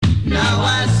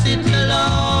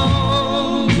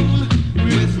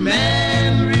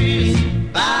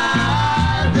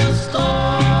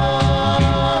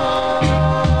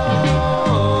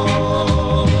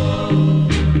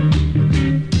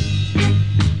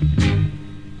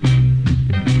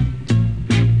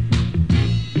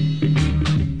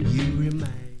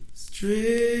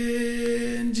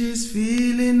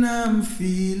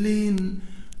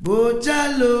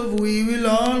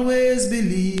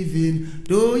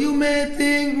you may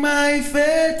think my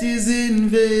faith is in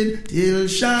vain, till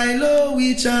Shiloh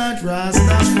we chant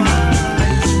Rastafari.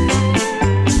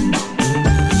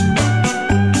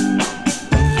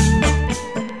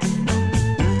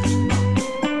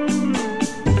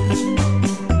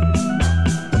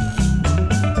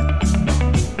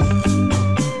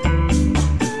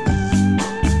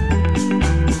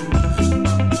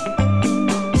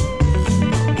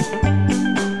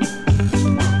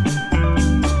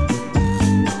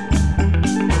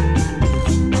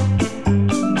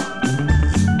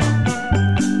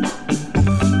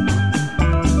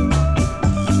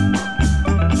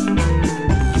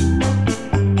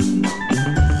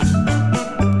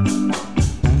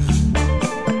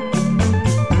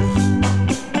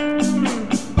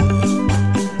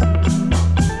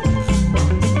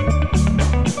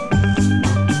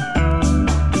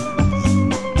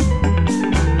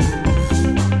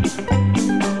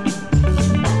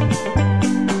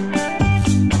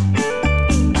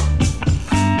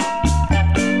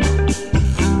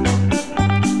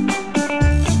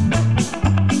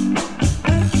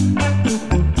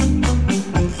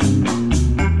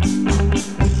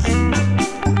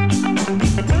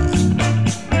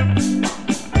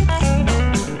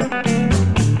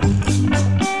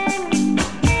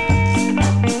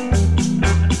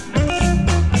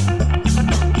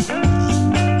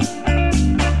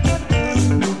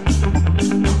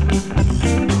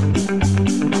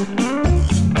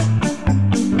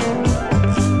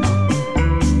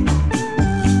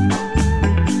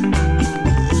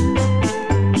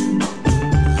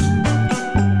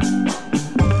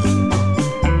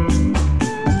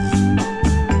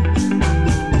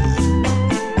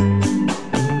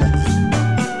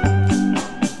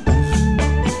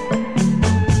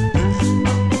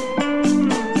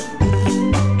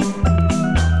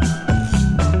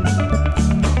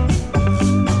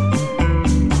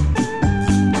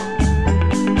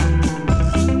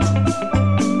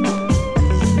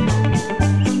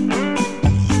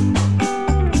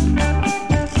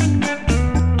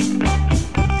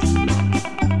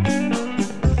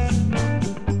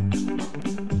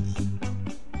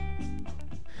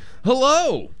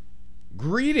 Hello,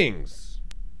 greetings,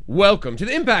 welcome to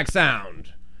the Impact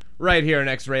Sound, right here on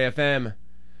X-Ray FM.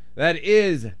 That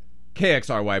is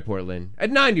KXRY Portland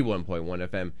at 91.1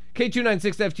 FM,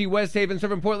 K296FT West Haven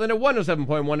serving Portland at 107.1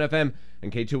 FM,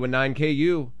 and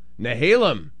K219KU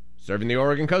Nehalem serving the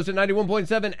Oregon coast at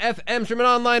 91.7 FM, streaming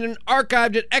online and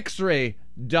archived at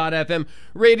xray.fm.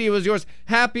 Radio is yours.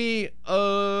 Happy,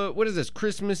 what is this,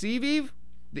 Christmas Eve?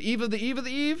 The eve of the eve of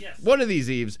the eve? Yes. One of these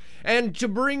eves. And to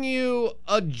bring you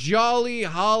a jolly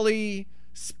holly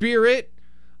spirit,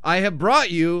 I have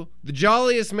brought you the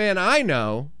jolliest man I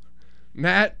know,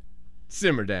 Matt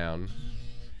SIMMERDOWN.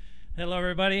 Hello,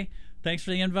 everybody. Thanks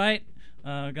for the invite.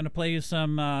 Going to play you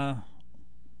some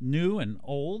new and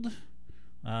old,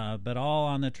 but all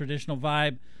on the traditional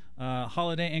vibe.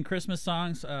 Holiday and Christmas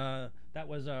songs. That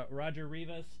was Roger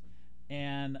Rivas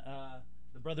and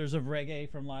the Brothers of Reggae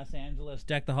from Los Angeles.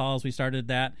 Deck the Halls. We started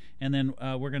that. And then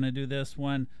we're going to do this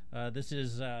one. This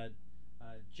is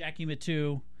Jackie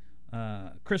Matu,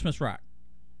 Christmas Rock.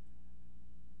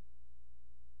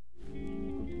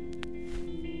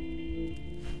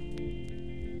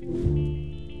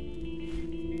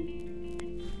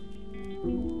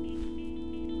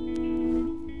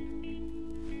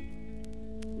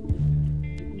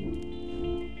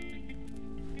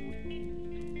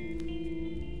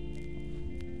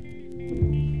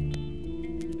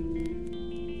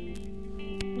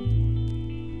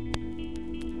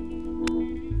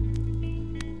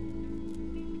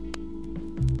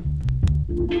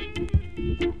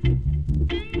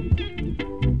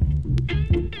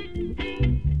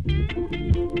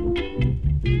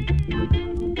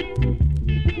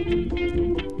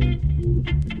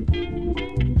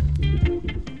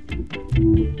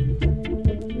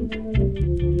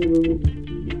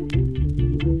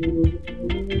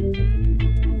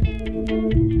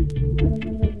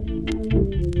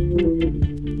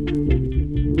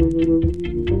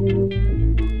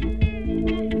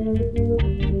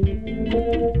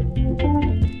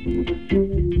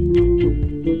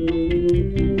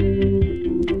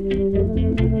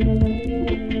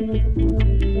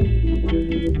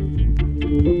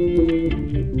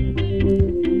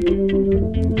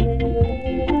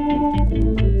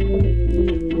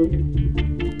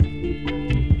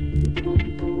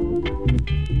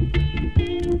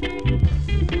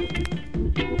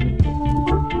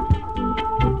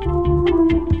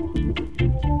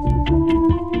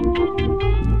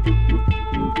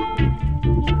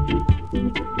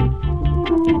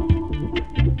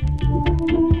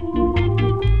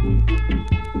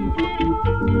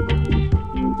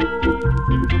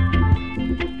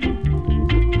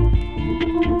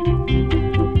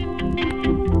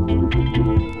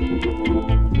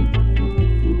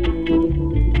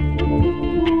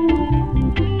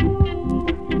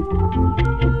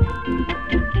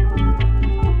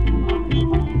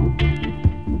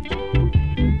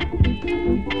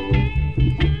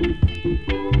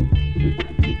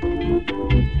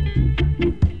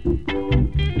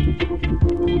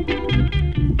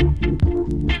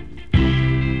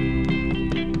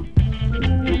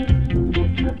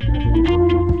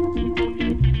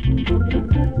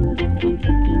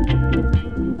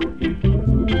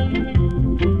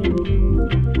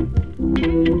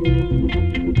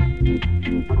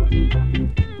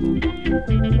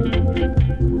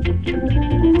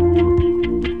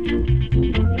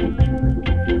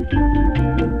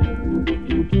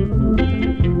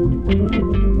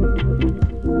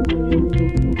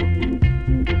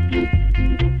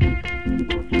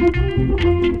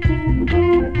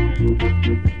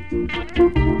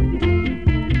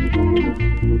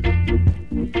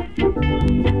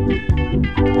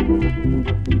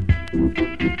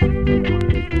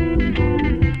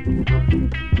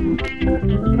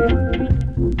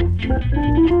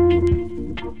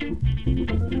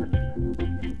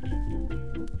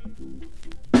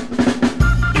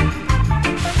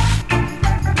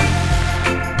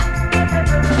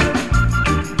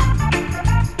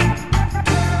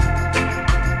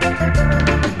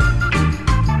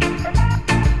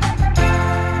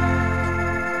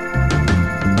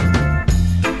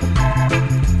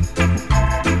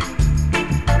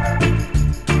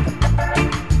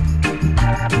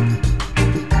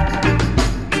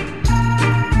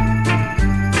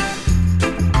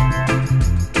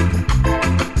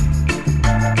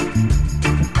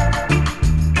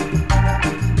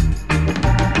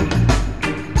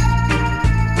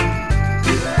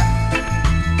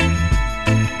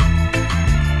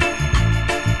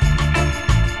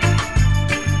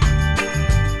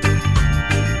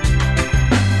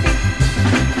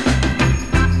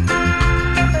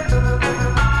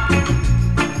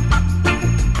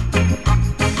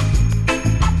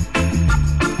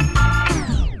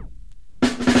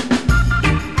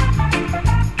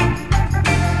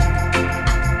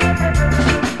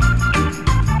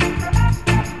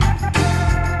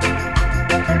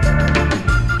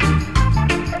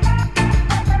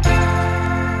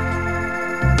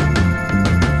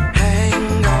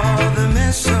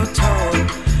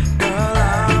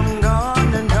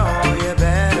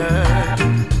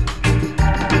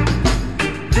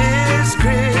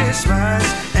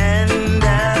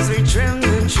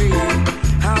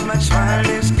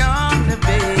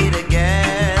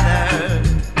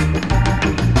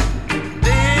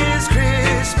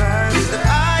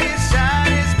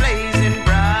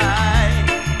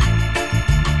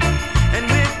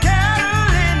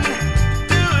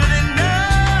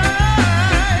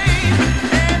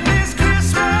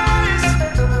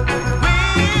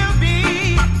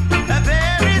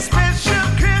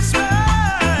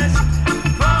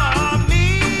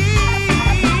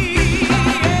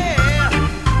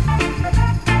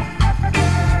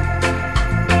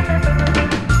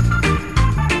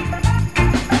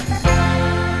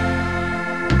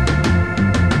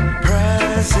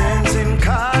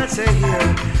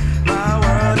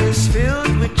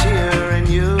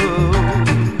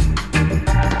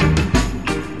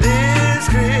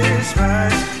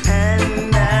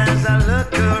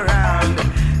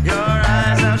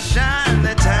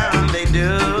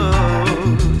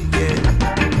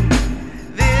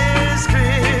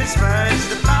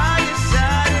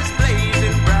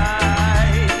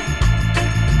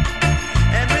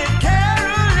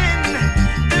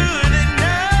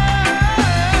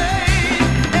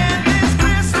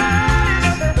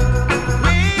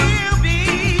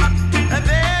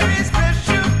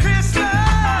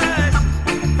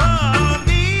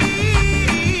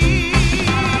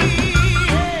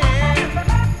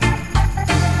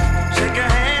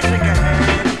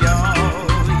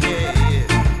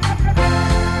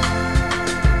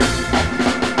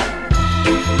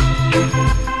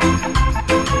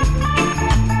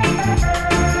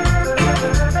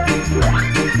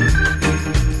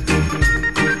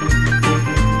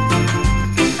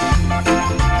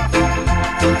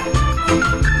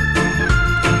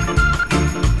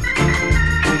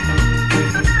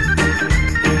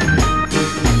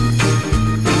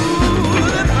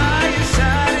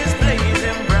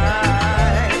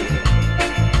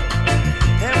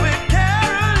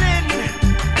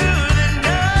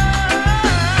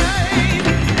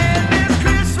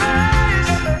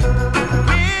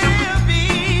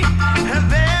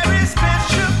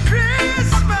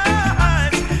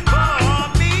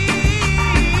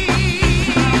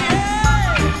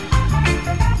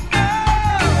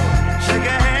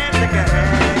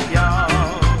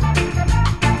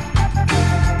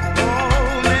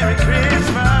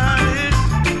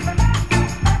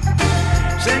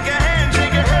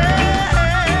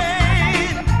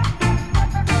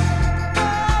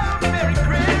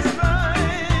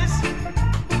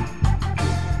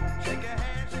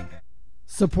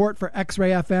 Support for X-Ray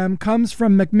FM comes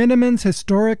from McMiniman's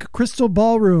historic Crystal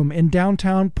Ballroom in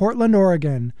downtown Portland,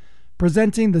 Oregon,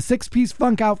 presenting the six-piece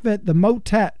funk outfit, the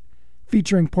Motet,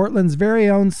 featuring Portland's very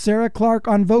own Sarah Clark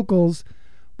on vocals,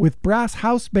 with brass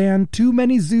house band Too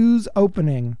Many Zoos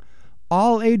opening.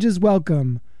 All ages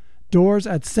welcome. Doors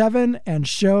at 7 and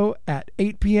show at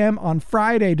 8 p.m. on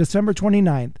Friday, December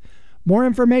 29th. More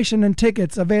information and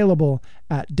tickets available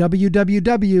at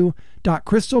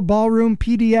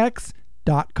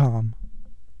www.crystalballroompdx.com.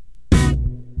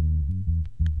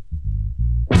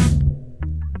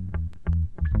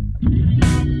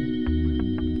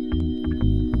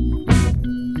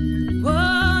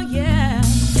 Oh yeah,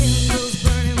 candles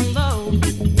burning low,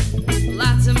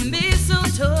 lots of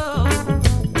mistletoe,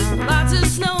 lots of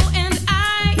snow and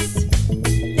ice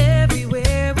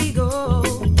everywhere we go.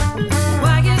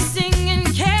 While you're singing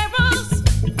carols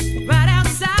right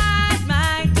outside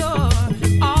my door,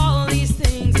 all these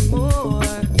things and more,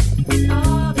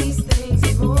 all these things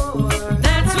and more.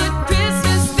 That's what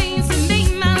Christmas means to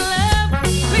me, my love.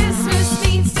 Christmas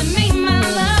means to me, my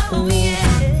love. Oh yeah.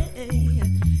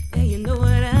 Yeah, you know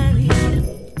what I mean.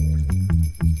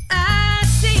 I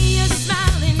see your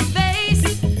smiling face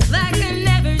like I've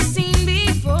never seen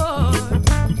before.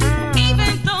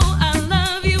 Even though I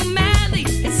love you madly,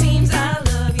 it seems I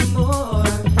love you more.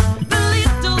 The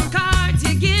little cards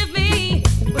you give me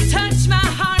will touch my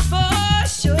heart for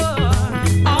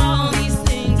sure. All these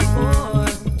things and more.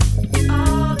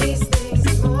 All these things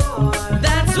and more.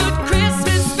 That's what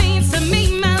Christmas means to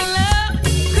me, my love.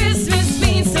 Christmas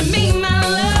means to me, my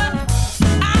love.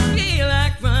 I feel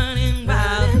like running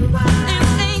wild and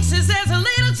anxious as a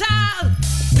little child.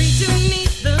 Reach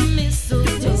beneath the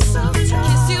mistletoe,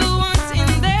 kiss you once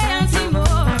and then some more.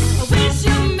 I wish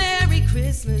you Merry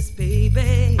Christmas,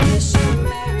 baby. Wish you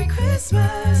Merry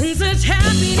Christmas and such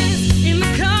happiness in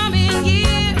the coming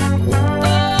year.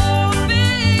 Oh,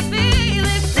 baby,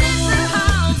 let's deck the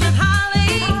halls with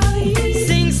holly,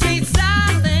 sing sweet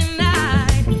silent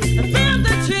night, fill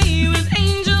the tree with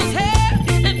angels' hair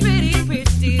and pretty,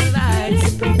 pretty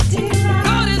lights.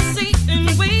 Go to sleep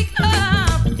and wake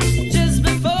up just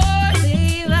before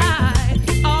daylight.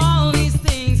 All these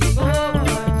things and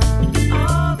more.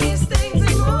 All these things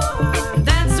and more.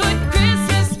 That's what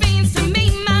Christmas means to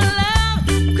me, my love.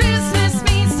 Christmas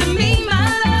means to me, my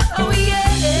love. Oh yeah.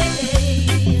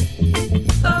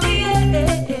 Oh yeah.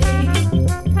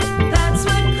 That's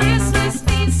what Christmas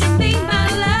means to me, my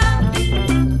love.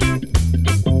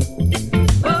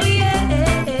 Oh yeah.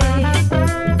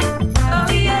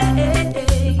 Oh yeah.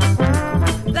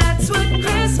 That's what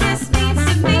Christmas means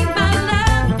to me, my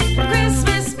love.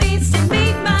 Christmas means to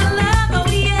me, my love. Oh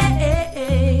yeah.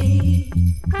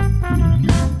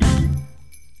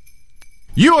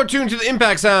 You are tuned to the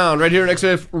Impact Sound right here on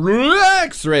X-Ray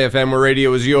FM, where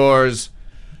radio is yours.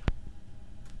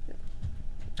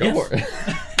 Go for it.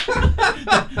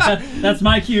 That's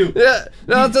my cue. Yeah,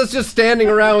 no, it's us just standing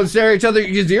around and staring at each other.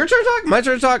 Is it your turn to talk? My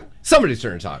turn to talk? Somebody's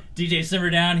turn to talk. DJ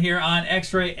SIMMERDOWN here on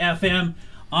X-Ray FM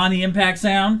on the Impact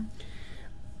Sound.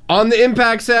 On the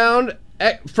Impact Sound,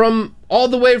 from all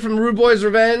the way from Rude Boys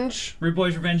Revenge. Rude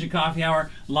Boys Revenge and Coffee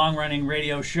Hour, long-running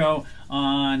radio show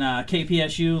on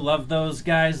KPSU. Love those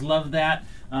guys. Love that.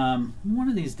 One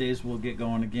of these days we'll get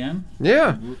going again.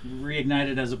 Yeah. Reignite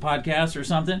it as a podcast or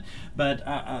something.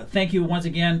 But thank you once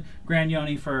again, Grand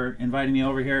Yoni, for inviting me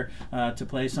over here to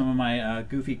play some of my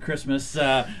goofy Christmas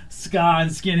ska and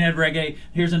skinhead reggae.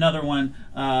 Here's another one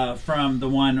from the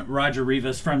one Roger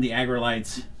Rivas from the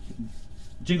Agrolites.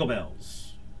 Jingle Bells.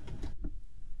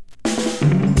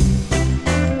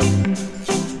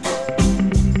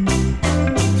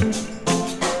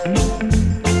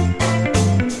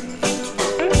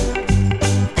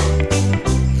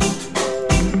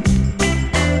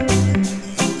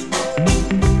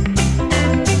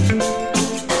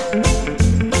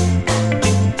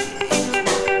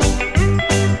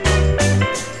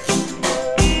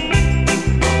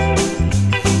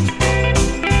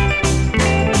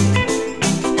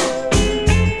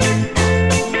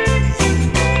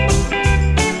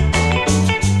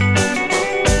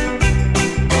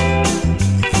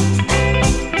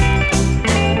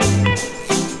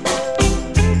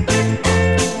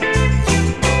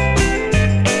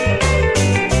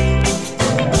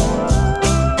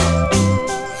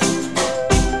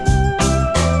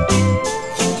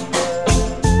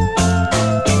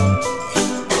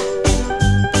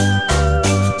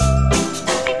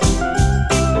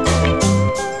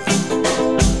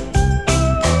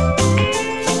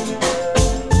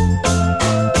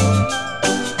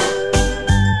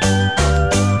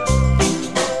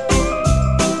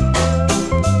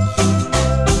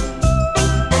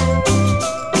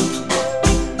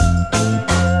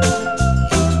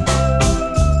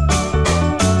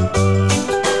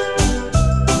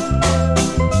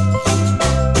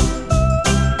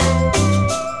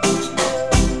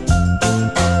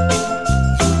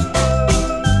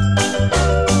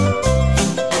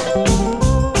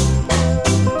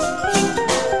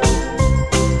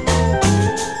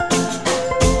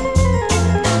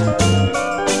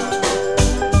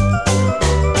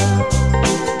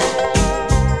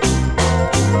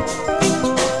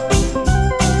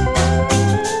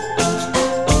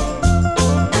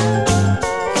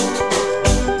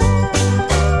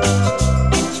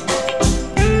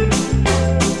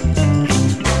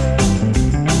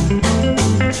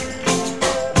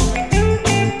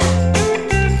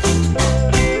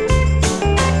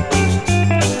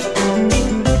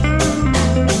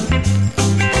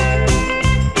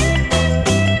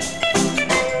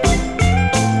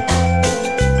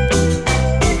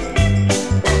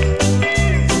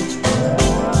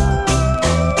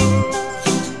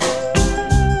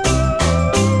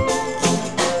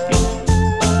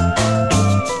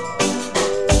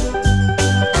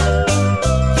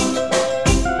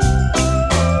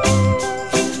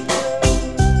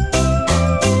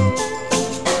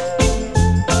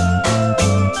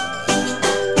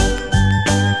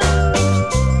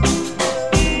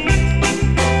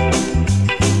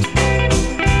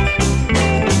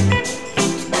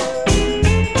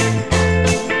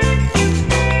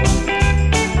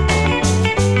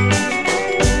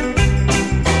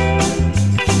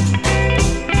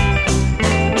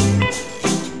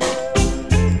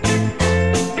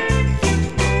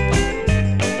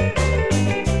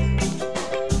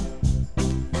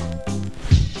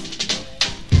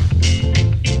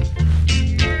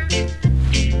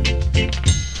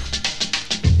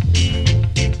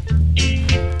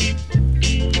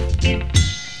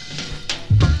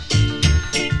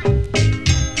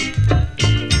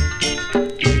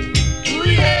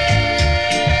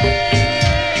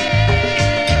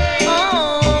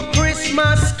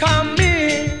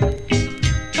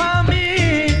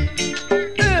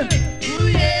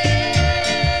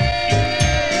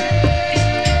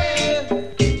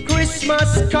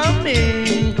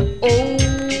 coming. Oh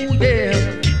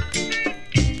yeah.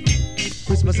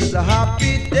 Christmas is a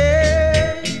happy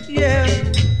day. Yeah.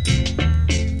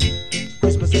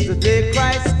 Christmas is the day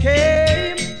Christ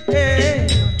came. Yeah.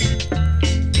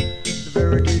 The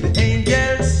very day the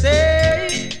angels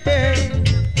say, yeah.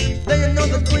 Then you know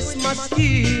the Christmas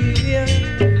here.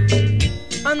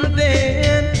 And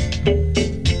then,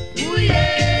 ooh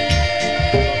yeah.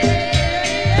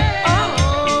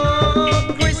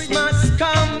 Oh, Christmas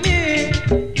coming,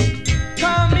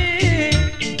 coming.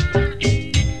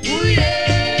 Ooh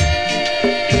yeah.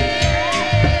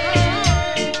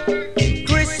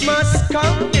 Christmas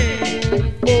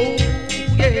coming. Oh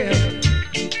yeah.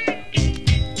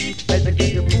 Better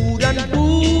get the food and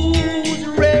booze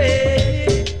ready.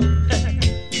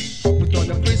 Put on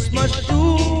the Christmas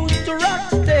shoes to rock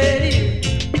steady.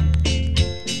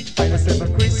 Find yourself a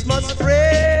Christmas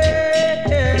friend,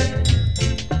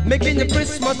 making the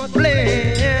Christmas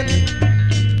blend.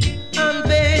 And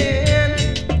then,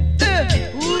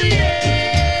 ooh yeah.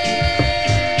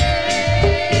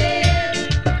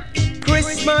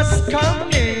 Christmas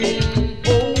coming,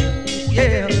 oh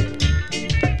yeah.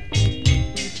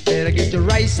 Better get the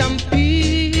rice and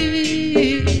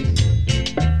peas,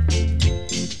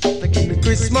 taking the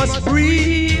Christmas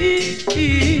breeze.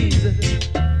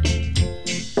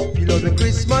 Feel all the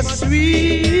Christmas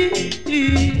sweet,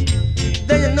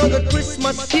 then you know the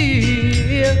Christmas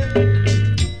here.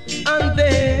 And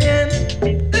then,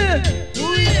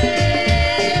 ooh yeah.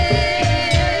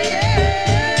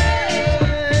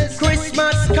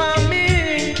 Christmas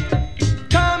coming,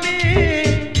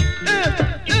 coming.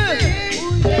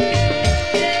 Ooh yeah.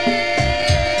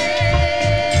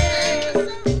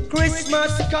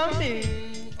 Christmas coming.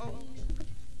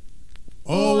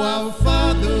 Oh, our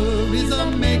Father is a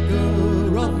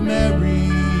maker of Mary,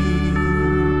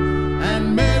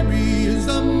 and Mary is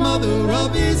the mother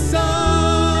of his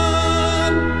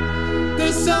Son.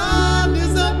 The Son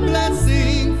is a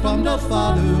blessing from the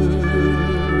Father.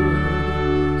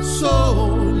 So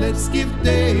let's give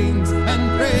thanks and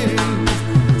praise.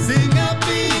 Sing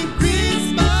happy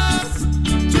Christmas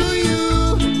to you.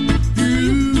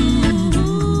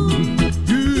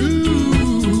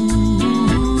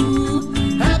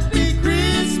 Happy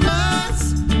Christmas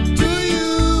to you,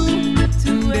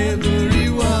 to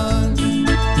everyone.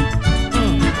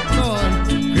 Lord,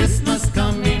 Christmas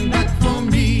coming back for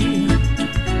me.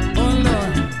 Oh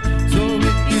Lord, so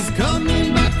it is coming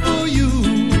back for you.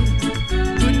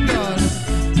 Good God,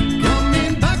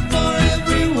 coming back for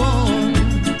everyone.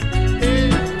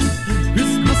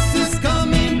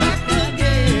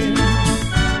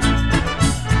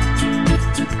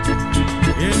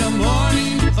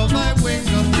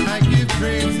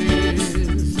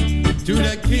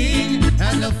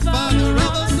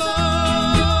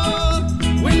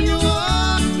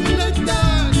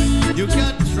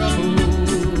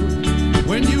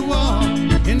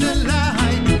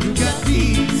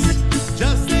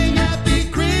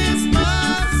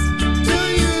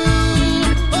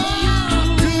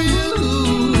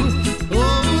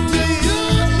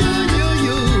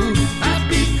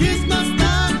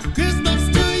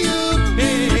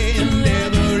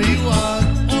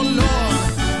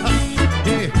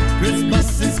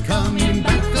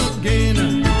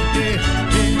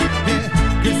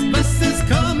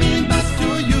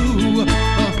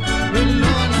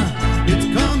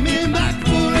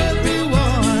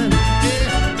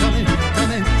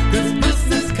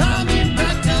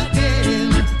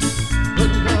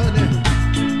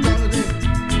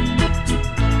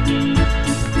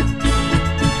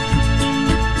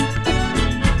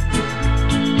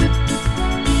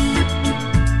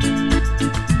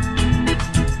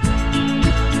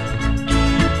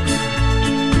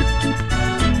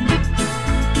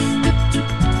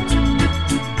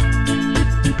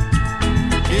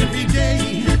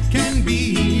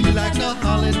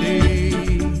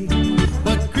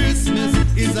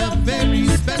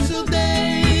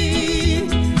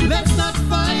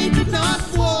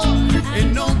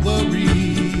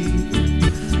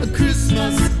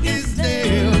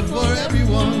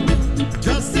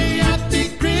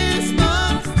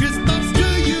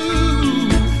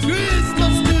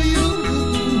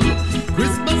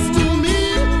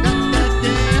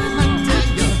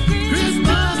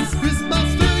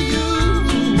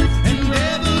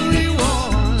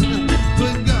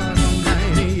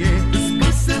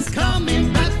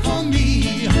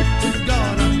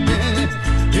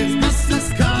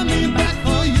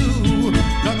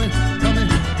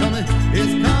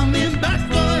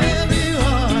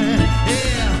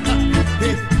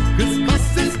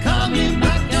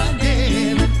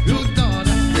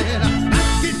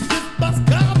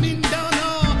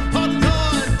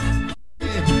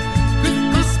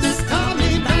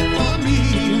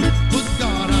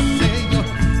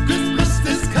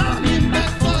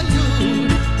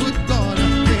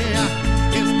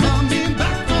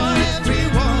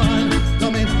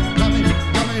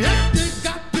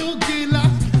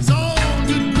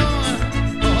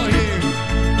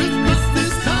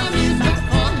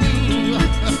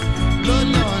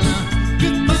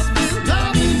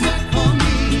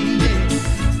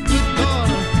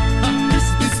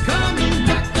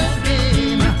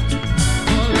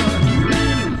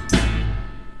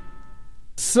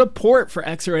 Support for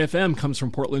X-Ray FM comes from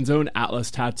Portland's own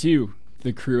Atlas Tattoo.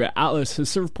 The crew at Atlas has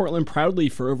served Portland proudly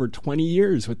for over 20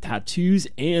 years with tattoos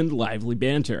and lively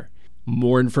banter.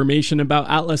 More information about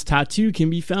Atlas Tattoo can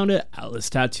be found at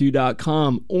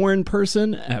atlastattoo.com or in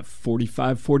person at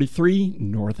 4543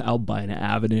 North Albina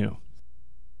Avenue.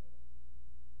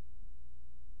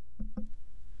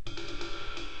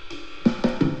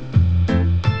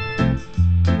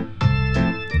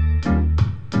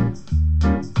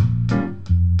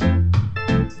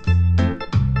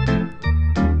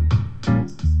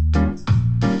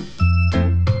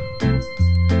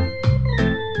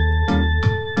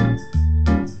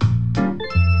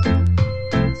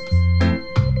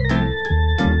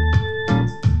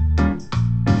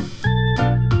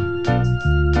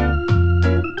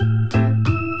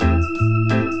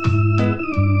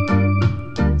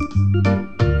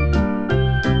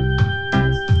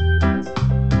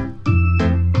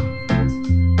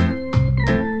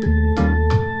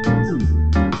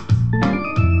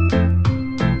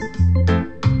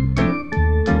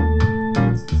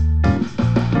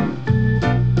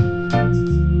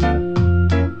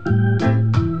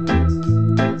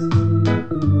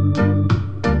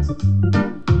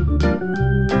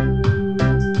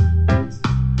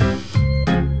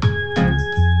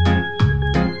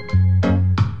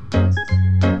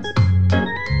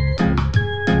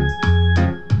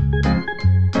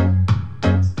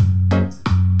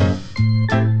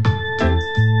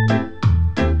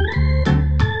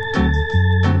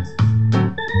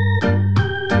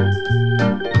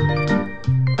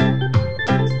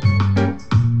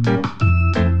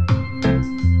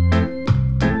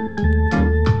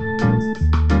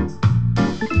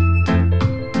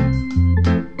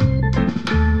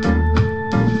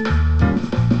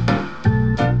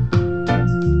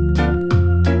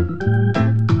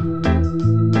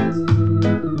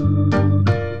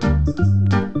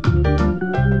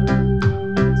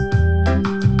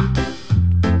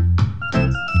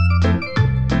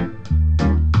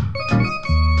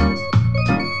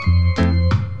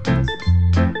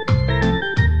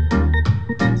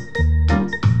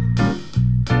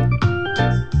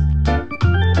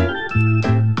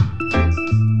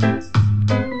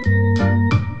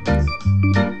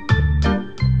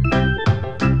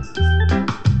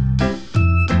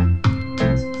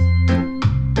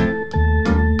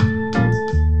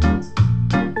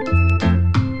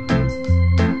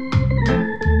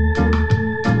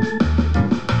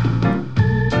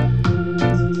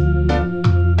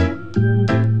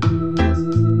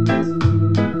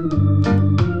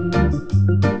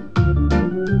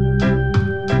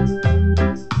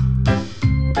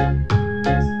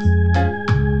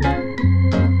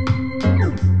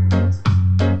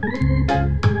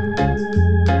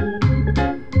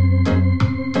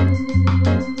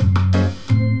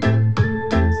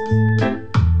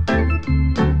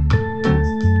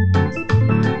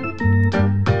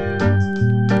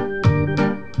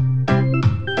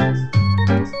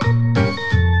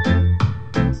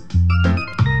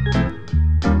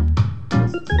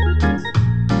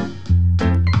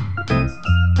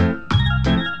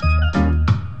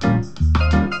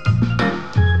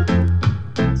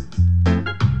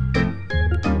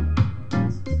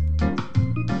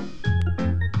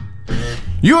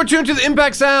 You are tuned to the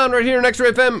Impact Sound right here on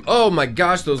X-Ray FM. Oh my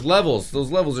gosh, those levels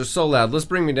are so loud. Let's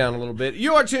bring me down a little bit.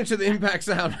 You are tuned to the Impact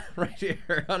Sound right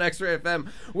here on X-Ray FM,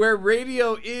 where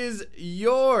radio is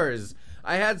yours.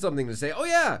 I had something to say. Oh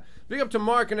yeah, big up to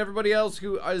Mark and everybody else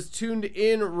who is tuned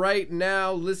in right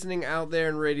now, listening out there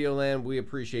in Radio Land. We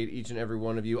appreciate each and every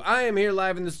one of you. I am here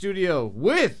live in the studio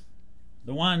with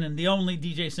the one and the only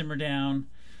DJ SIMMERDOWN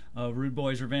of Rude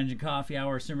Boys Revenge and Coffee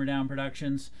Hour, SIMMERDOWN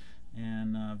Productions,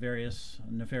 and various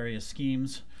nefarious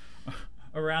schemes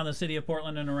around the city of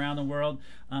Portland and around the world.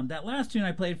 That last tune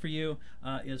I played for you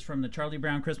is from the Charlie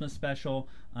Brown Christmas special,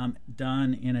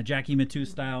 done in a Jackie Matu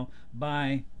style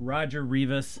by Roger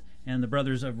Rivas and the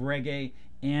Brothers of Reggae.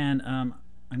 And I'm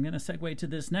going to segue to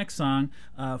this next song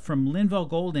from Linval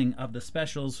Golding of the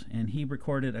Specials, and he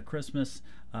recorded a Christmas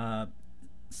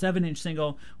 7-inch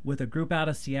single with a group out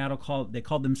of Seattle called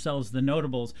themselves the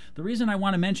Notables. The reason I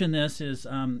want to mention this is,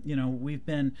 we've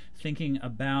been thinking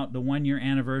about the 1-year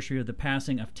anniversary of the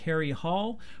passing of Terry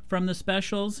Hall from the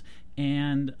Specials,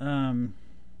 and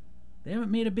they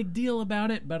haven't made a big deal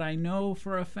about it, but I know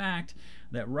for a fact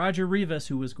that Roger Rivas,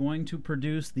 who was going to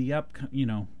produce the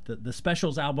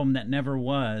Specials album that never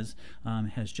was,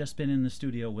 has just been in the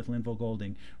studio with Linval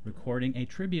Golding recording a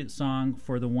tribute song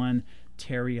for the one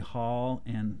Terry Hall,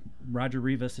 and Roger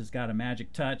Rivas has got a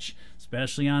magic touch,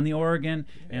 especially on the organ,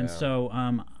 and so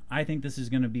I think this is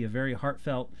going to be a very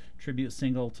heartfelt tribute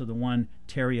single to the one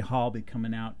Terry Hall be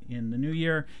coming out in the new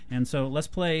year. And so let's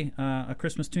play a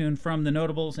Christmas tune from the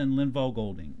Notables and Linval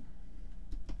Golding.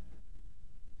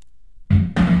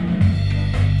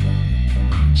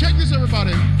 Check this,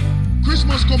 everybody.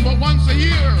 Christmas come but once a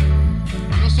year.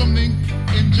 You know something?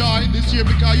 Enjoy this year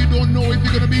because you don't know if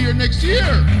you're going to be here next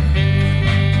year.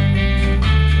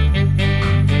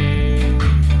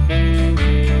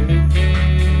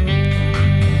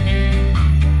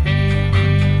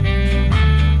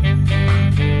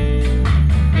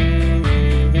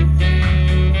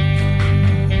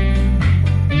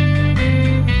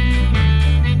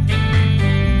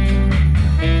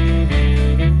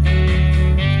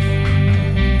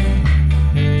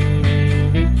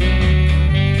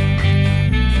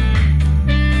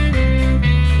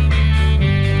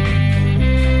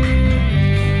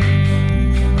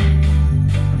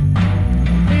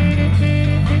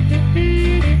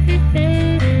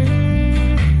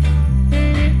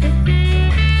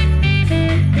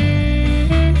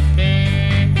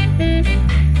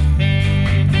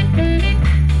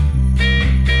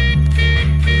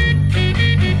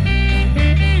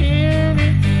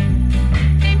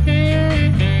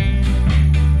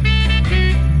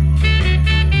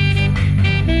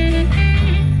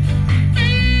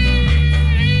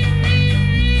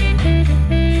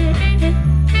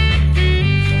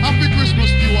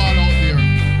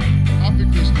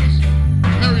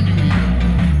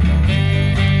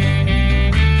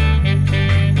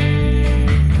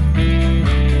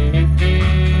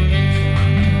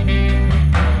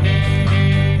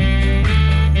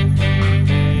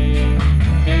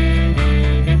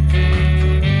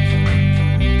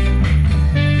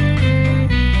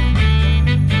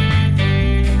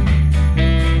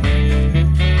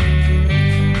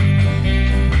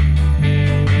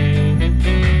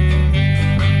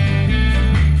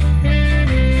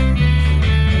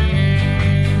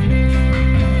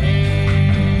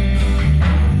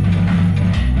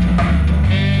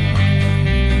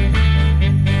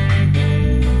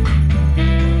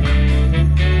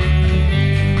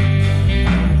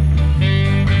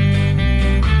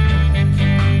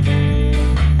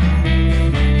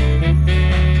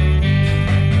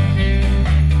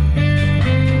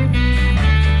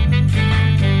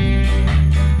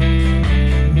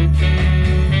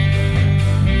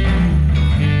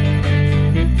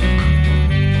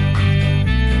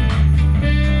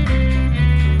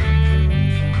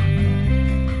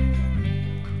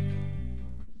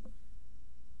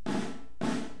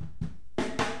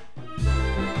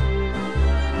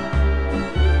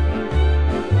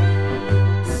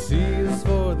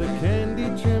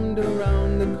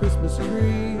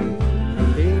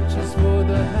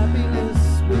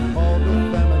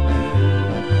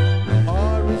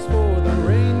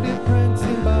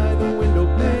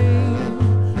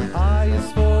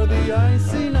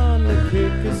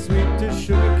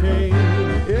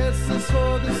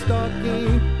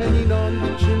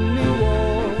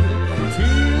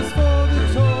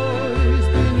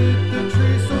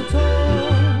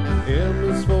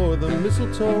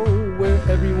 mistletoe where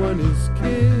everyone is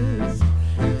kissed.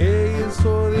 A is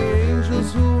for the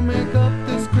angels who make up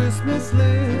this Christmas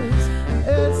list.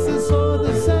 S is for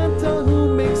the Santa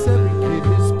who makes every kid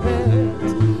his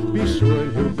pet. Be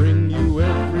sure he'll bring you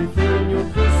everything, your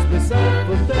Christmas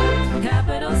alphabet.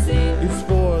 Capital C is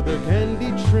for the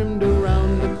candy trimmed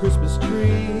around the Christmas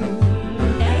tree.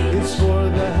 H is for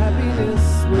the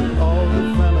happiness with all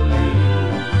the family.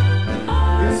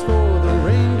 R Is for the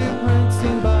reindeer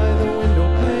prancing by the window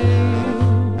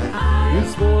pane. I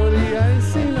Is for the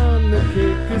icing on the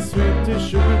cake as sweet as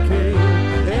sugar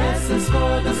cane. S is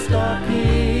for the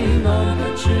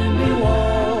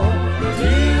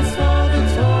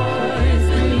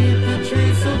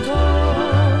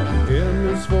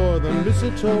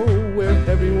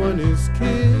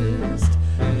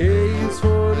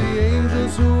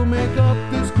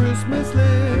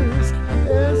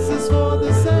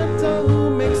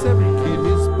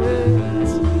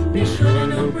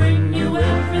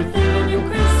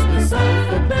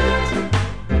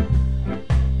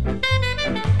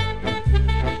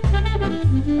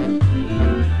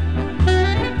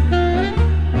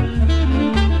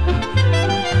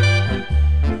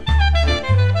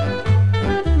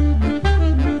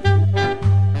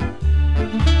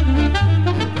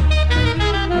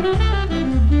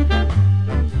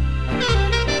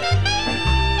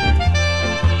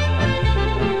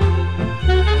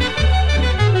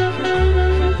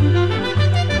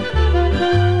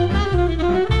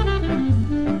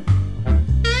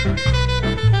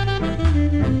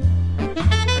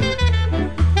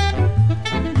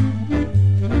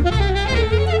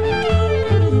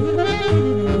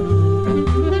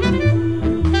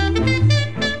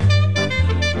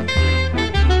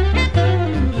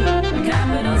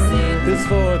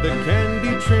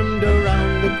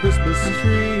the Christmas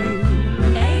tree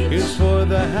is for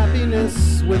the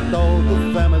happiness with all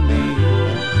the family.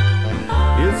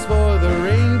 It's for the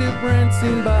reindeer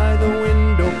prancing by the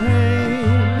window pane.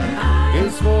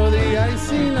 It's for the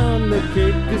icing on the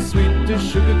cake as sweet as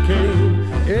sugar cane.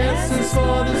 S is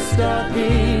for the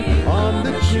stocking on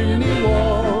the chimney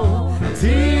wall. T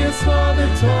is for the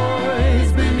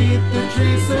toys beneath the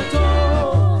tree so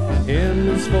tall. M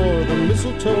is for the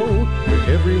mistletoe where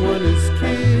everyone is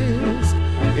kissed.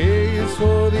 A is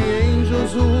for the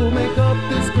angels who make up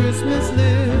this Christmas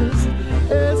list.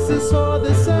 S is for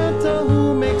the Santa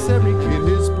who makes every kid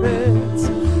his pets.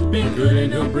 Be good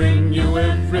and he'll bring you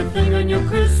everything on your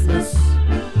Christmas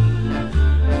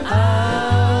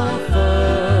alphabet.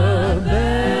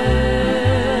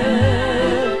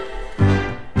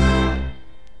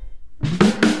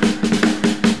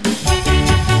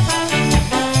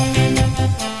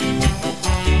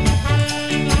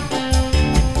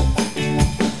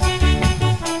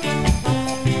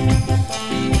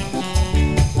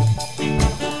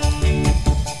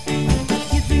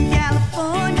 Kids in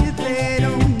California, they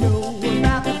don't know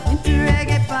about the winter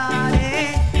reggae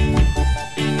party.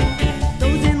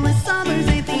 Those endless summers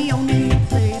ain't the only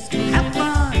place to have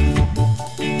fun.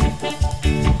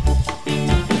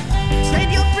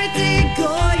 Trade your pretty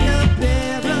Goya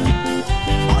bearer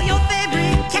or your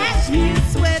favorite cashmere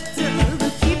sweater. The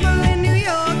people in New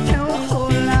York know a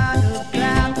whole lot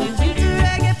about the winter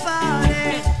reggae party.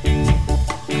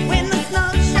 When the snow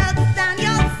shuts down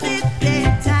your city,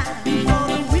 time for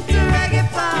the winter reggae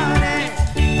party.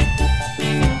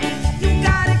 You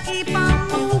gotta keep on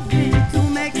moving to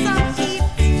make some heat.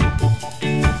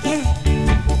 Yeah.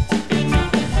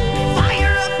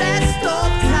 Fire up that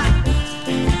stove top.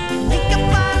 Make a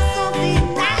fire something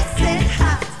nice and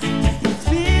hot.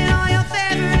 Spin all your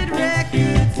favorite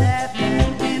records at that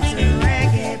winter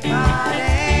reggae party.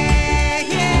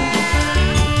 Yeah.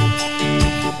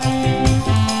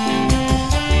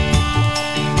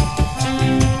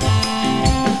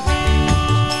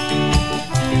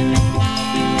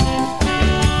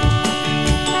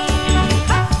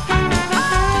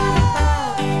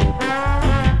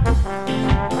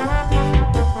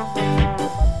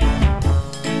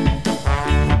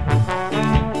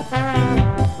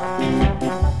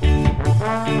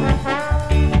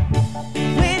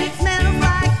 When it smells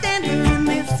like Denver in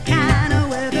this kind of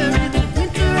weather, it's a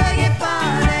winter reggae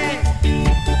party.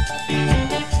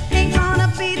 Ain't gonna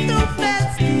be too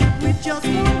festive with just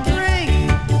one drink.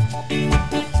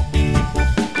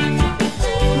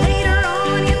 Later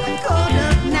on in the cold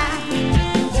of night,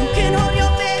 you can hold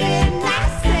your baby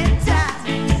nice and tight.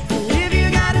 So if you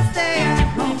gotta stay at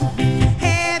home,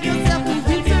 have yourself a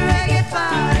winter reggae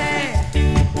party.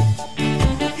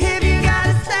 If you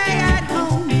gotta stay at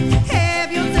home,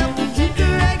 have yourself a winter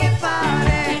reggae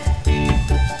party.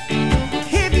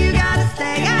 If you gotta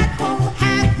stay at home,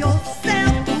 have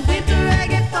yourself a winter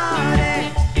reggae party.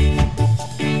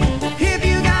 If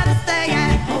you gotta stay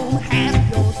at home, have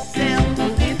yourself a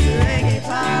winter reggae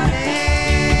party.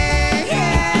 Yeah.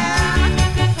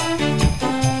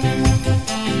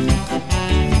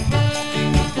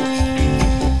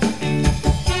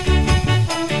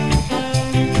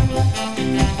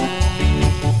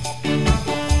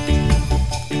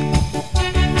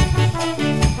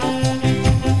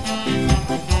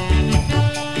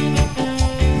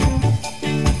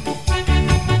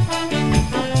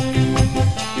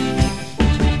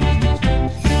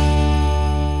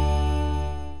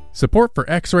 Support for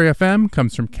X-Ray FM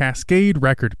comes from Cascade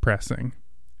Record Pressing.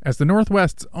 As the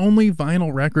Northwest's only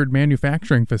vinyl record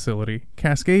manufacturing facility,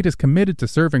 Cascade is committed to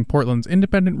serving Portland's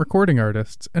independent recording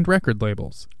artists and record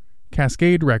labels.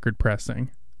 Cascade Record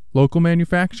Pressing. Local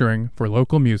manufacturing for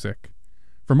local music.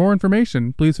 For more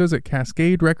information, please visit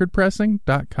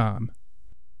cascaderecordpressing.com.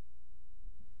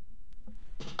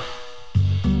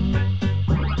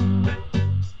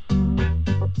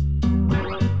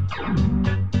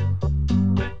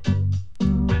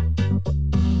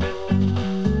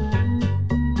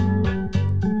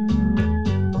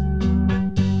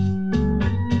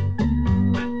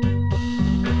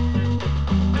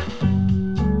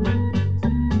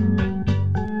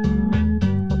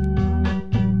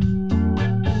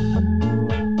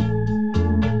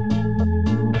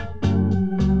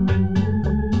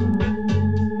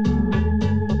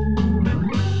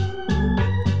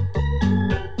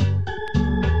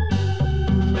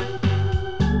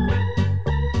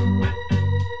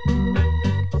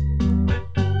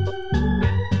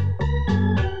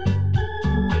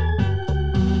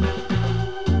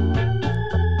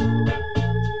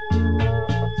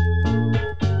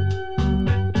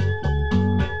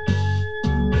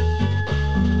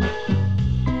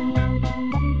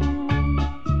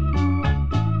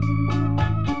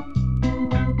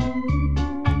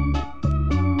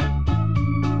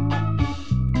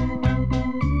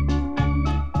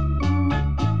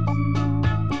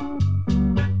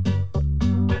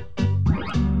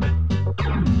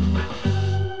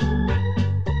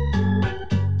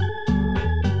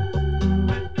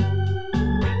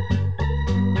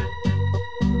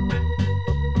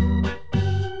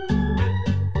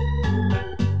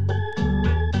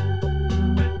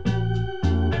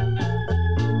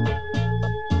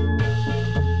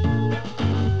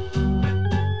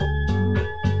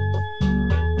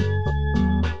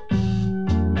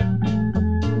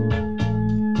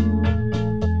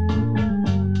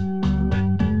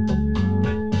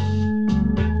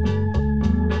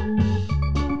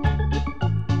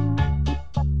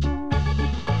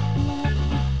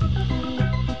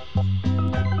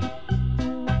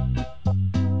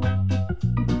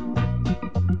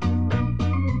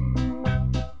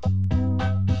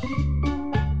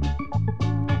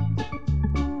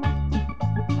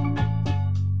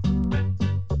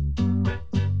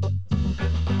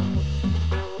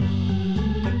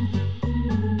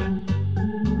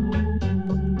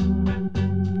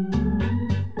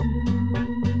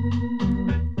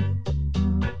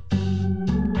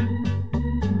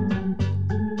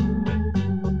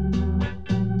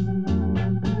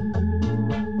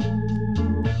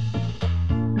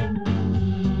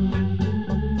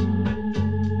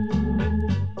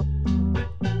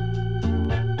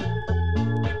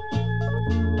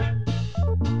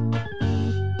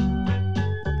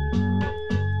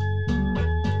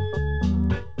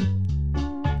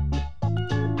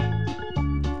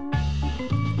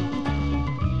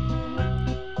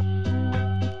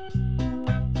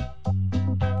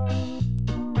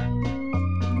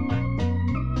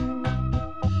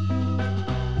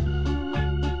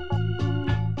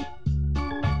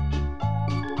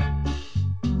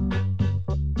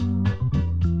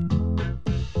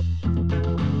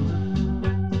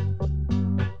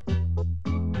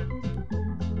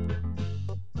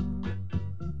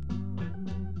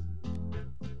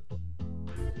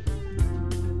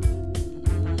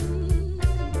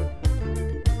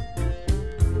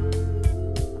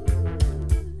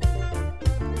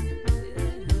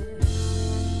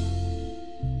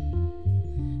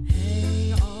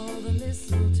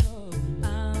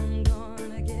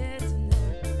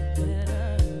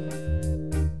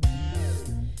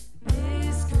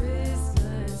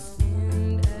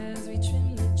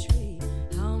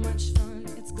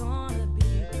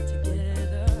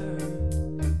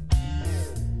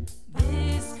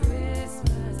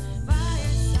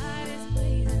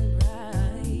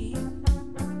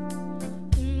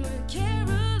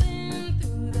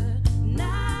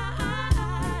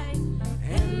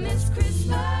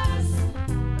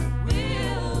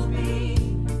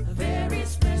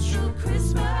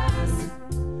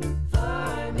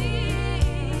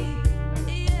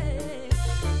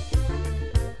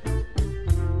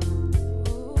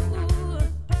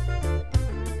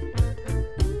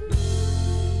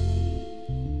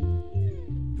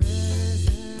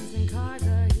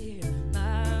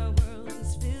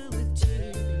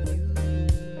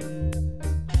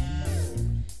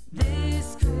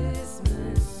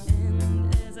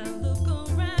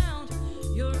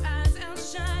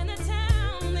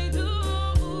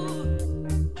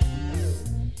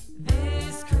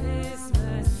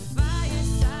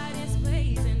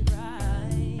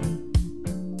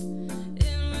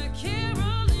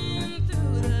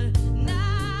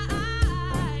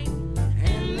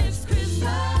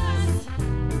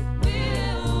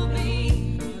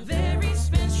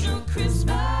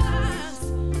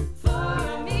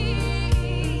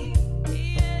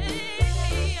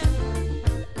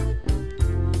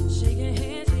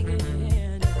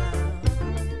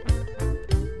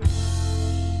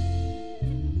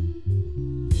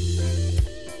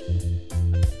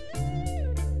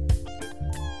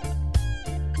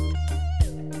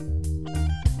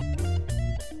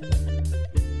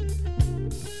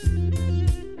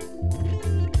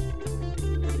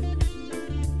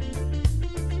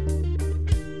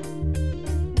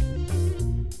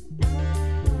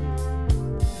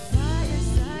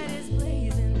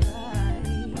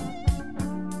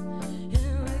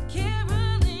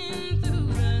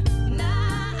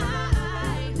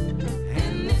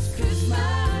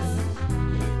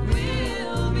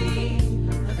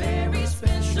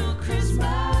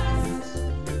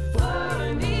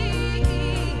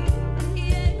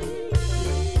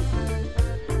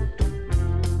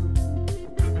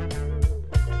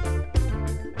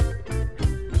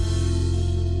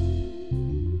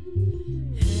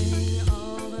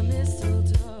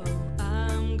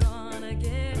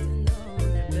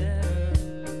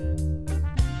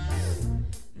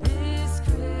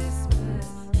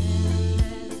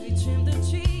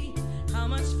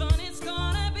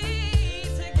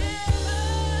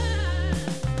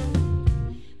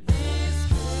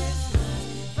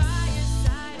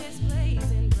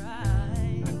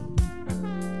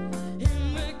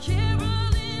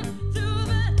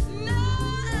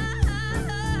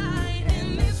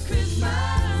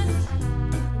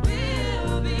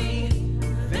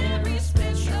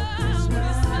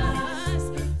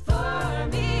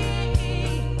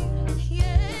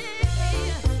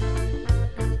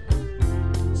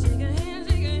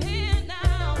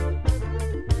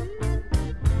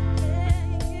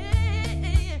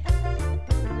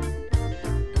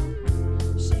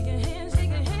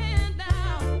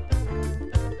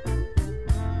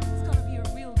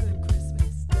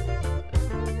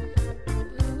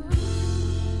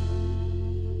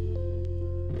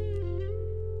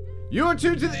 You're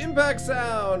tuned to the Impact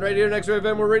Sound right here next to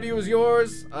FM where radio is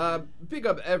yours. Big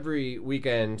up every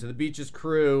weekend to the Beaches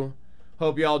crew.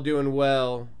 Hope y'all doing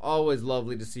well. Always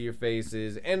lovely to see your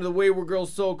faces. And the Wayward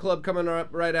Girls Soul Club coming up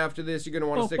right after this. You're going to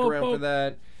want to stick around for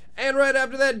that. And right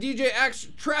after that, DJ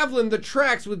Action, traveling the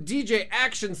tracks with DJ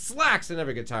Action Slacks. I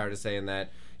never get tired of saying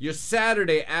that. Your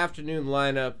Saturday afternoon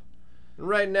lineup. And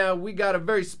right now, we got a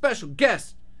very special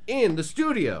guest in the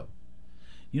studio.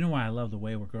 You know why I love the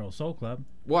Wayward Girls Soul Club?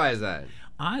 Why is that?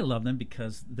 I love them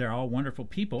because they're all wonderful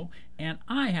people, and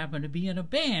I happen to be in a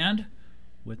band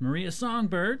with Maria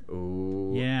Songbird.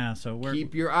 Ooh. Yeah, so we're...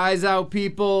 Keep your eyes out,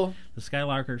 people. The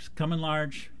Skylarkers coming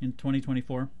large in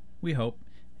 2024. We hope.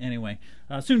 Anyway,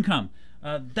 soon come.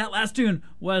 That last tune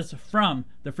was from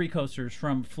the Free Coasters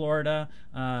from Florida.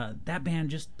 That band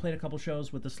just played a couple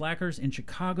shows with the Slackers in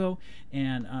Chicago,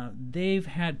 and they've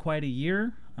had quite a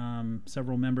year.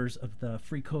 Several members of the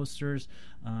Free Coasters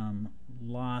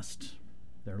lost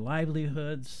their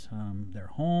livelihoods, their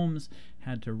homes,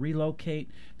 had to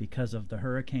relocate because of the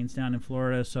hurricanes down in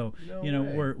Florida. So,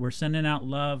 we're sending out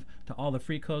love to all the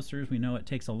Free Coasters. We know it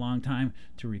takes a long time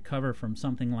to recover from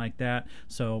something like that.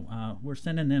 So we're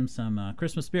sending them some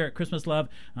Christmas spirit, Christmas love.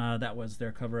 That was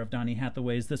their cover of Donny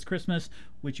Hathaway's This Christmas,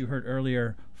 which you heard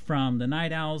earlier from the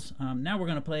Night Owls. Now we're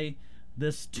going to play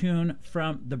this tune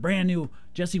from the brand new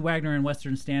Jesse Wagner and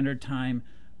Western Standard Time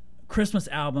Christmas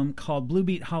album called Blue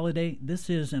Beat Holiday. This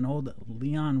is an old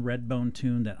Leon Redbone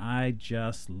tune that I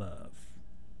just love.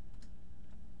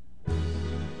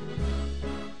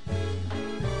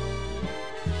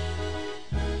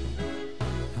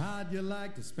 How'd you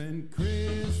like to spend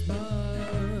Christmas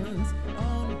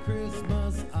on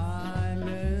Christmas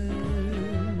Island?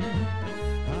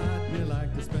 How'd you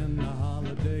like to spend the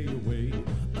holiday away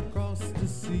across the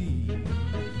sea?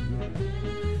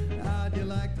 How'd you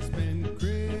like to spend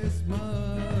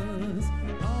Christmas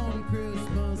on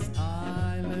Christmas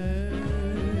Island?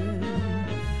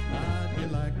 How'd you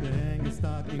like to hang a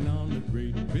stocking on the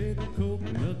great big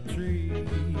coconut tree?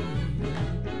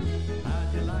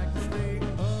 How'd you like to stay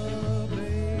up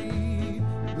late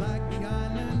like the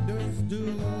islanders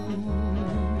do?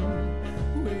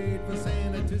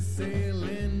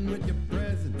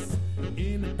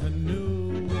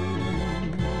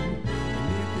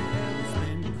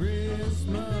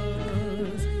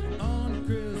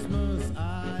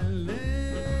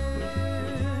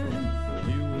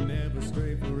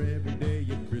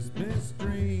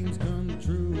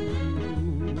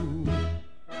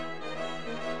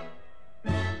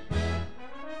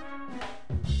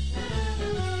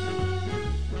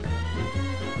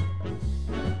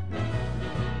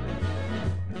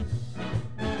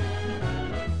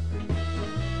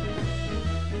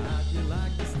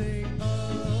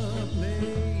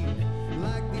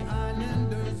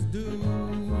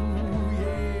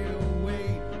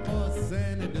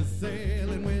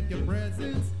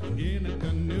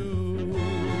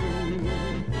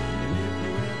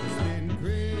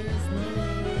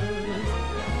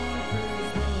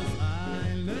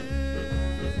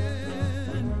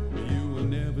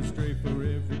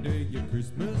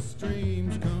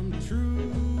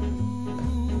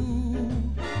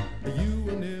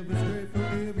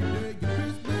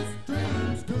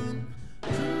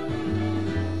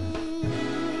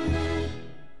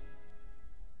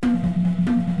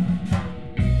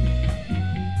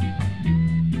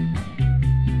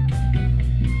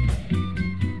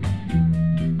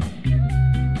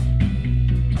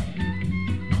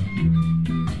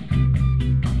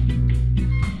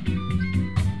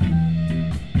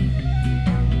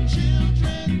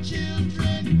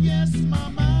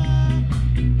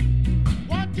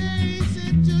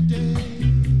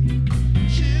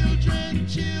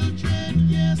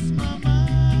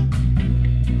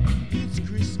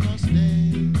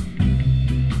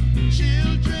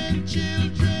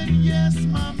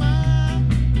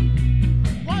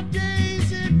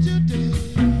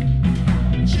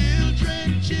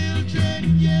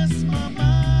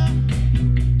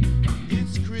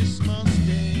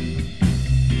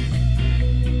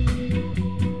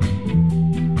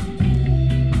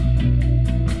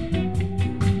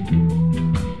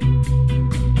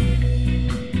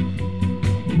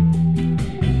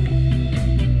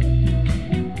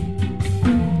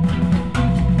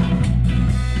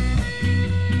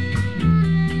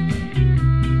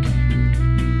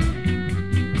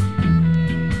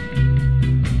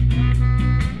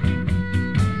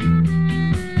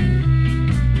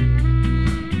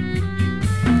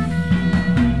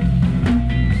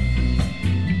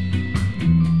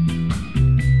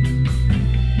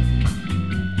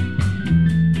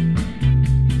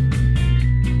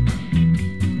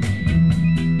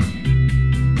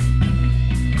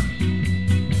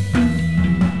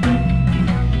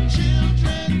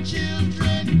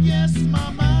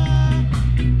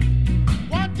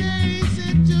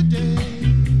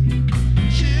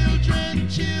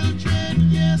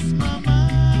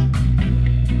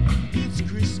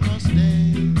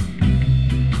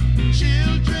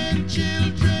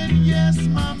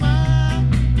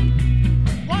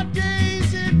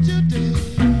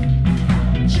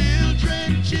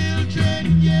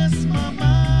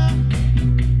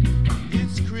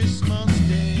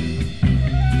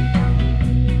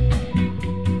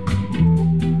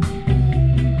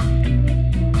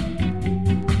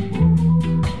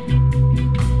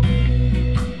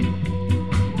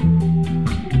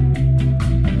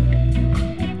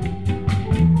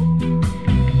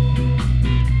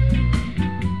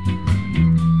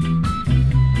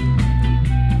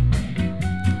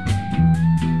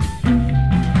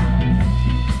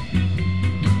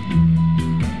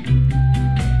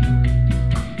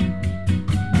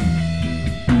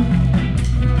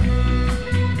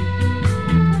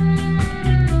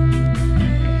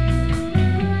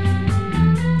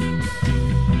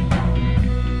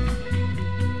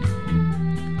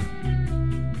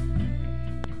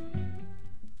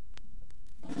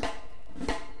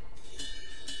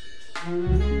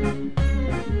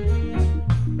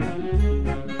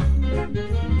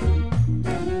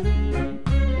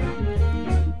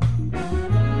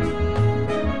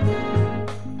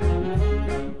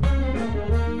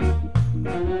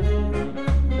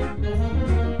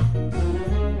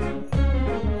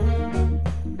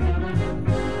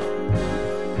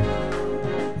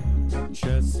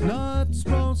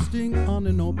 on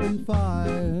an open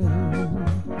fire.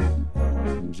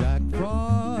 Jack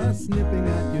Frost nipping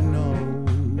at your nose.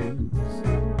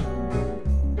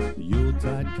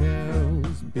 Yuletide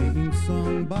carols being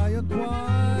sung by a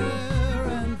choir,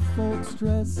 and folks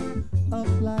dress up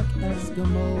like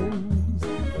Eskimos.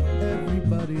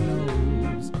 Everybody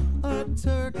knows a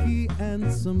turkey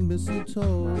and some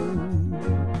mistletoe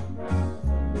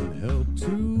help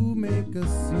to make a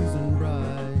season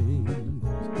bright.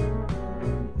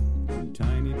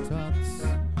 Tiny tots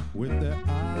with their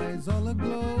eyes all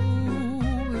aglow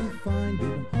will find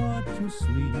it hard to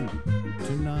sleep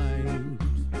tonight.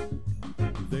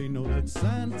 They know that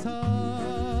Santa's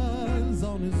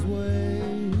on his way.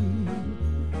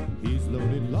 He's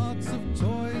loaded lots of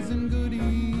toys and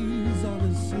goodies on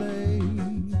his sleigh,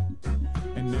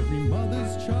 and every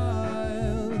mother's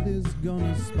child is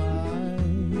gonna spy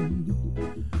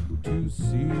to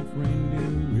see if reindeer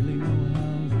really know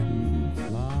how to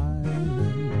fly.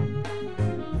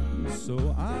 So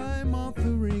I'm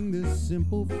offering this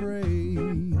simple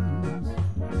phrase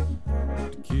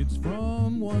to kids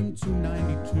from 1 to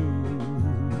 92.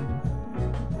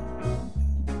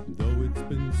 Though it's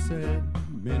been said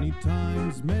many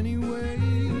times, many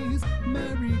ways,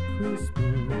 Merry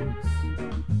Christmas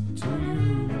to you.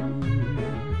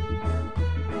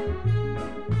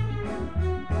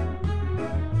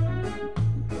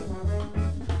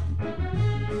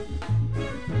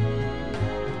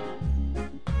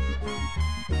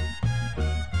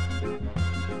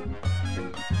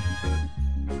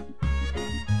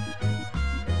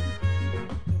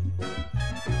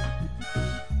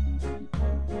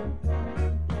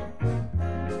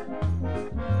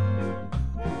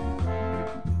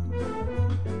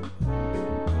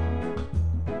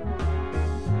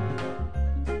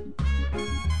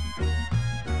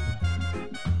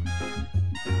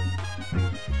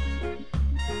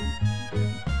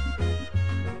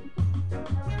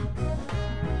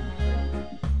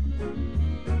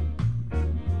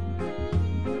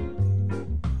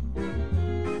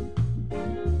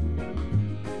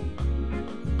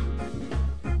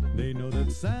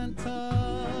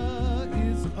 Santa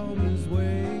is on his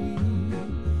way.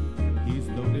 He's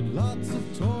loaded lots of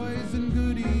toys and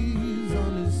goodies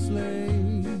on his sleigh,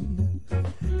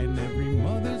 and every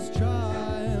mother's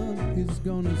child is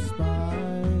gonna spy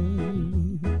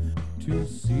to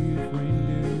see if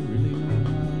reindeer really know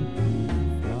how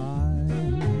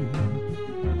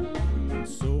to fly.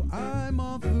 So I'm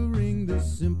offering this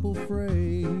simple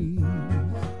phrase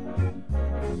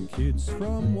from kids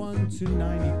from 1 to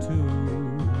 92.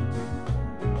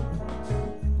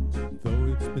 Though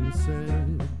it's been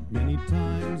said many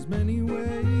times, many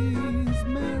ways,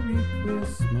 Merry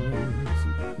Christmas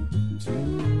to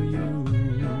you.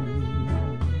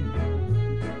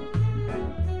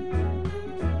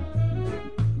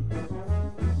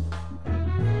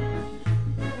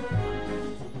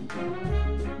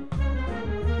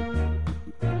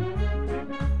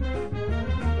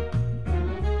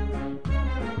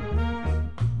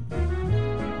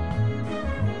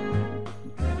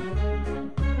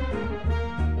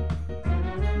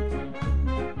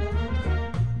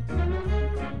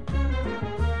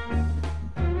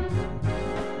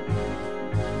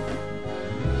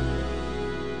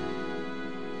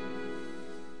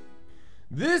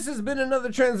 This has been another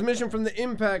transmission from the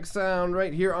Impact Sound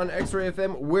right here on X-Ray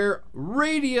FM, where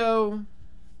radio,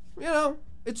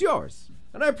 it's yours.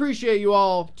 And I appreciate you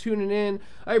all tuning in.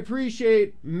 I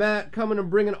appreciate Matt coming and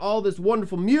bringing all this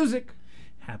wonderful music.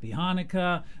 Happy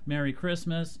Hanukkah, Merry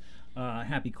Christmas,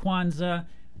 Happy Kwanzaa,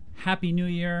 Happy New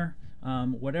Year.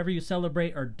 Whatever you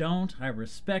celebrate or don't, I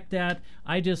respect that.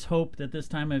 I just hope that this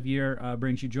time of year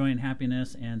brings you joy and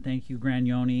happiness. And thank you, Gran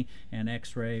Yoni and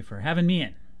X-Ray, for having me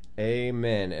in.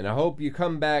 Amen. And I hope you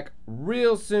come back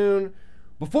real soon.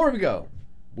 Before we go,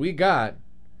 we got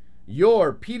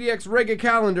your PDX Reggae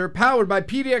calendar powered by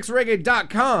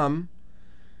pdxreggae.com.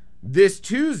 This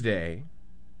Tuesday,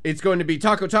 it's going to be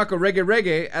Taco Taco Reggae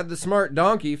Reggae at the Smart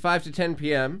Donkey, 5 to 10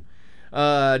 p.m.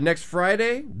 Next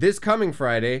Friday, this coming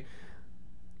Friday,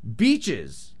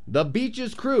 Beaches, the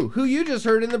Beaches crew, who you just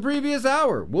heard in the previous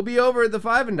hour, will be over at the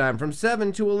Five and Dime from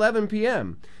 7 to 11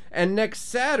 p.m. And next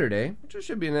Saturday, which I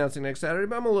should be announcing next Saturday,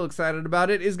 but I'm a little excited about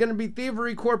it, is going to be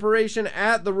Thievery Corporation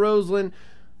at the Roseland.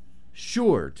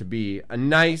 Sure to be a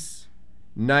nice,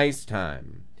 nice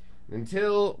time.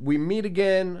 Until we meet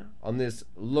again on this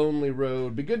lonely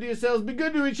road, be good to yourselves, be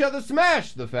good to each other,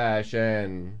 smash the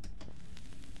fashion.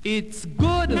 It's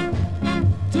good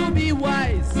to be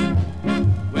wise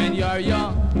when you're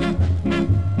young,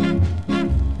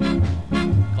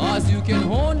 'cause you can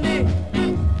only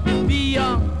be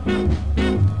young,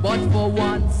 but for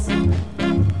once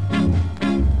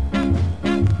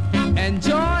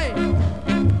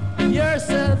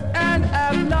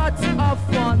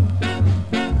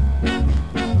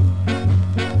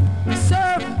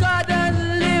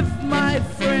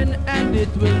and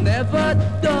it will never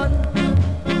done.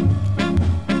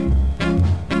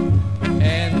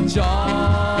 Enjoy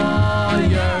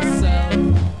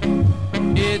yourself.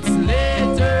 It's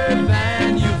later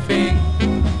than you think.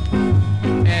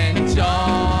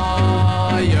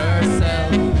 Enjoy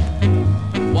yourself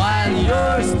while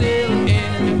you're still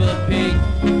in the pink.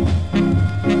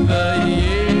 The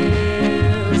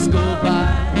years go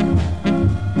by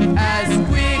as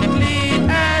quickly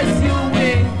as you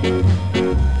wink.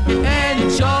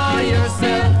 Enjoy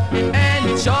yourself,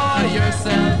 enjoy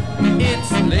yourself.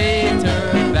 It's later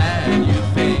than you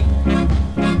think.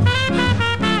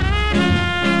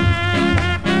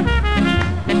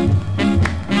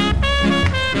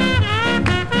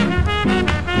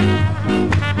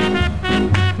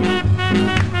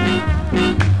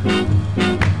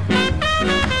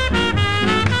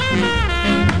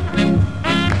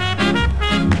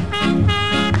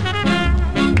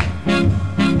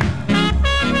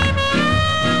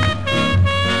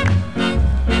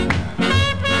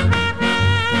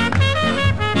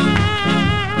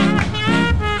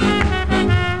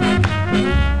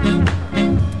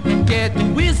 Get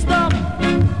wisdom,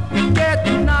 get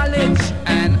knowledge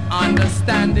and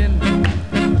understanding.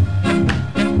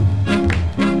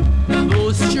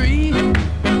 Those three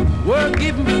were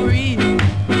given free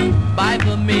by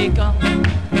the Maker.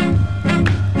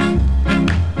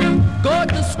 Go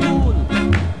to school,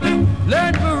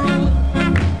 learn the rule,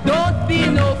 don't be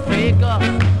no faker.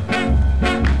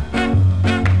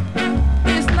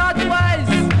 It's not wise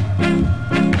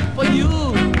for you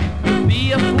to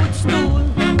be a footstool.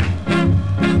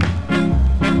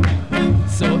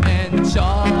 So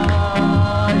enjoy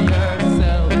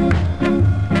yourself.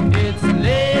 It's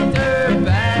later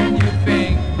than you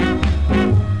think.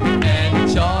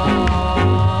 Enjoy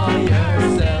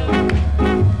yourself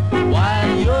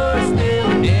while you're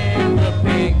still in the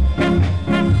pink.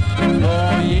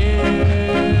 Oh,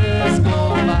 years go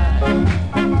by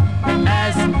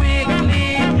as quickly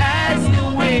as you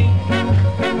wink.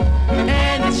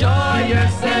 Enjoy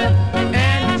yourself,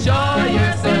 enjoy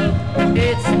yourself.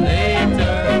 It's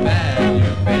later than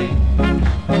you think.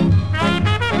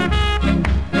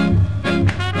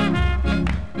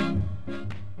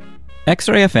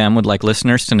 X-Ray FM would like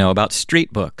listeners to know about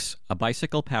Street Books, a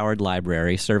bicycle-powered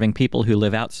library serving people who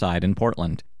live outside in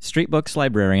Portland. Street Books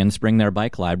librarians bring their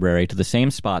bike library to the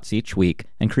same spots each week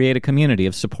and create a community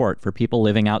of support for people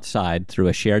living outside through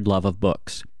a shared love of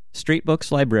books. Street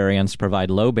Books librarians provide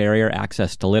low-barrier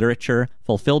access to literature,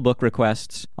 fulfill book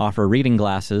requests, offer reading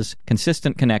glasses,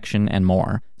 consistent connection, and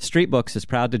more. Street Books is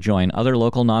proud to join other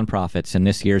local nonprofits in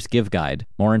this year's Give Guide.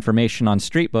 More information on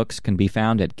Street Books can be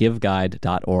found at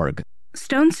giveguide.org.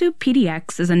 Stone Soup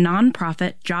PDX is a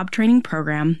nonprofit job training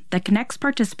program that connects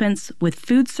participants with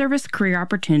food service career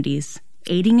opportunities,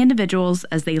 aiding individuals as they